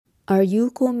Are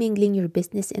you commingling your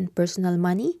business and personal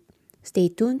money? Stay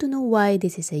tuned to know why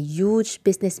this is a huge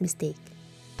business mistake.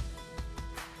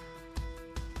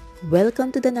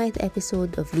 Welcome to the 9th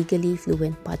episode of Legally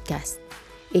Fluent Podcast,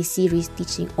 a series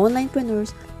teaching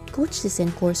onlinepreneurs, coaches,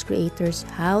 and course creators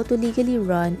how to legally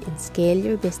run and scale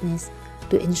your business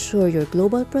to ensure your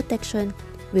global protection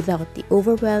without the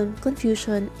overwhelm,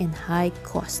 confusion, and high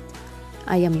cost.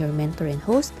 I am your mentor and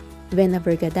host, Vena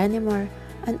Verga Danemar,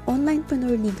 an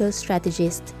onlinepreneur legal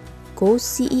strategist,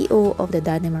 co-CEO of the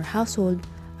Danemar household,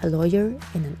 a lawyer,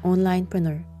 and an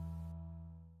onlinepreneur.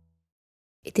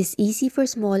 It is easy for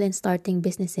small and starting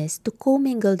businesses to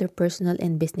commingle their personal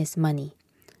and business money.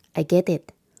 I get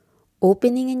it.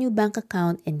 Opening a new bank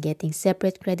account and getting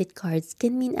separate credit cards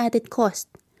can mean added cost.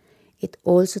 It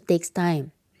also takes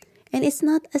time. And it's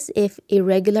not as if a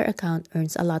regular account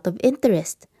earns a lot of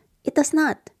interest. It does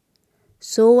not.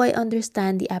 So I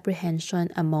understand the apprehension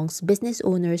amongst business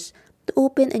owners to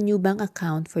open a new bank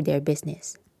account for their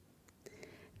business.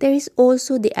 There is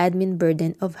also the admin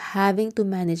burden of having to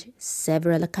manage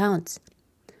several accounts.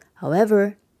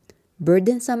 However,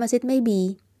 burdensome as it may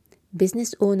be,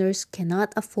 business owners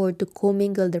cannot afford to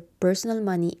commingle their personal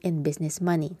money and business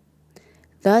money.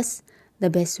 Thus, the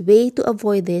best way to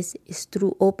avoid this is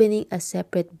through opening a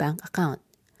separate bank account.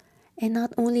 And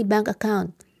not only bank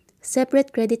account,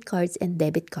 separate credit cards and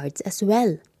debit cards as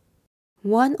well.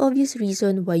 One obvious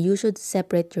reason why you should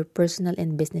separate your personal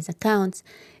and business accounts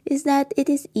is that it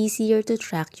is easier to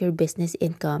track your business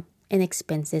income and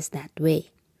expenses that way.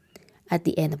 At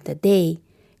the end of the day,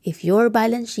 if your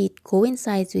balance sheet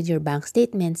coincides with your bank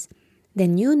statements,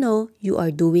 then you know you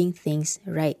are doing things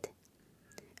right.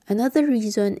 Another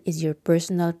reason is your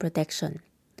personal protection.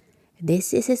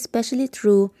 This is especially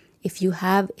true if you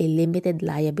have a limited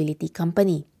liability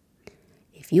company.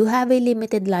 If you have a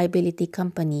limited liability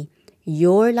company,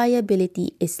 your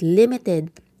liability is limited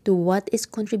to what is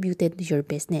contributed to your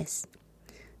business.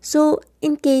 So,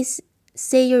 in case,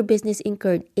 say your business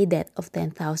incurred a debt of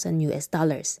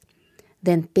 $10,000,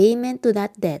 then payment to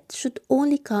that debt should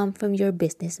only come from your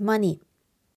business money.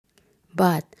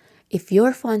 But if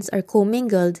your funds are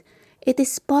commingled, it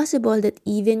is possible that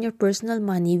even your personal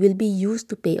money will be used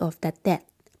to pay off that debt.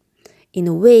 In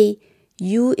a way,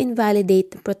 you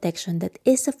invalidate the protection that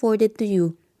is afforded to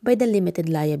you by the limited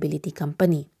liability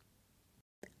company.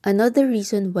 Another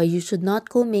reason why you should not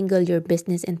commingle your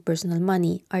business and personal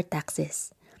money are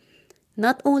taxes.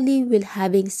 Not only will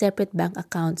having separate bank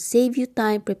accounts save you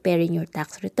time preparing your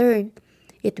tax return,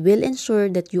 it will ensure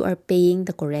that you are paying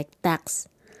the correct tax.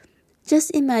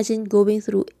 Just imagine going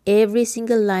through every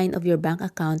single line of your bank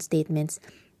account statements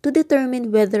to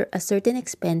determine whether a certain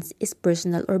expense is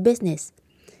personal or business.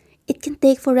 It can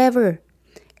take forever,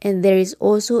 and there is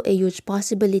also a huge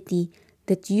possibility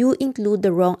that you include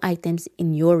the wrong items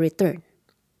in your return.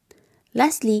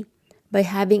 Lastly, by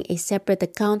having a separate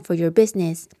account for your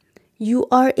business, you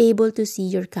are able to see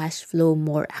your cash flow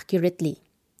more accurately.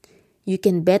 You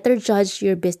can better judge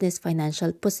your business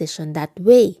financial position that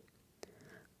way.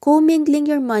 Commingling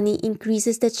your money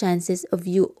increases the chances of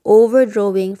you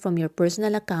overdrawing from your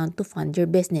personal account to fund your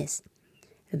business.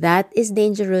 That is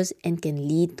dangerous and can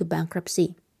lead to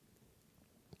bankruptcy.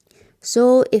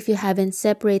 So, if you haven't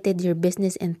separated your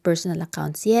business and personal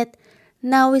accounts yet,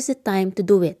 now is the time to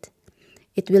do it.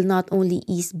 It will not only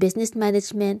ease business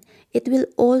management, it will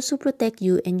also protect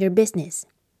you and your business.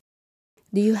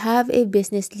 Do you have a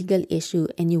business legal issue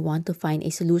and you want to find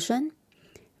a solution?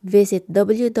 Visit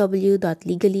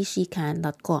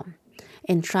www.legallyshecan.com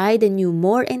and try the new,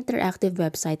 more interactive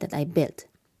website that I built.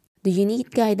 Do you need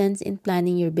guidance in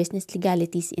planning your business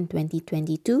legalities in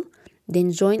 2022?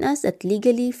 Then join us at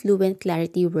Legally Fluent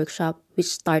Clarity Workshop, which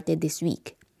started this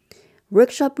week.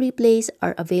 Workshop replays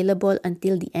are available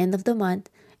until the end of the month,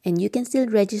 and you can still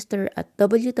register at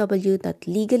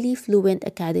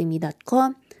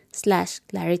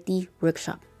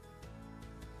www.legallyfluentacademy.com/clarityworkshop.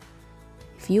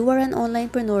 If you are an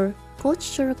onlinepreneur,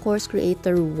 coach, or a course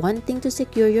creator wanting to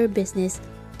secure your business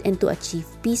and to achieve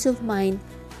peace of mind,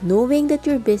 knowing that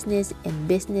your business and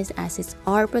business assets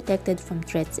are protected from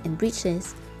threats and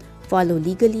breaches, follow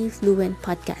Legally Fluent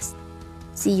Podcast.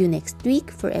 See you next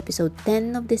week for episode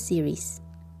 10 of the series.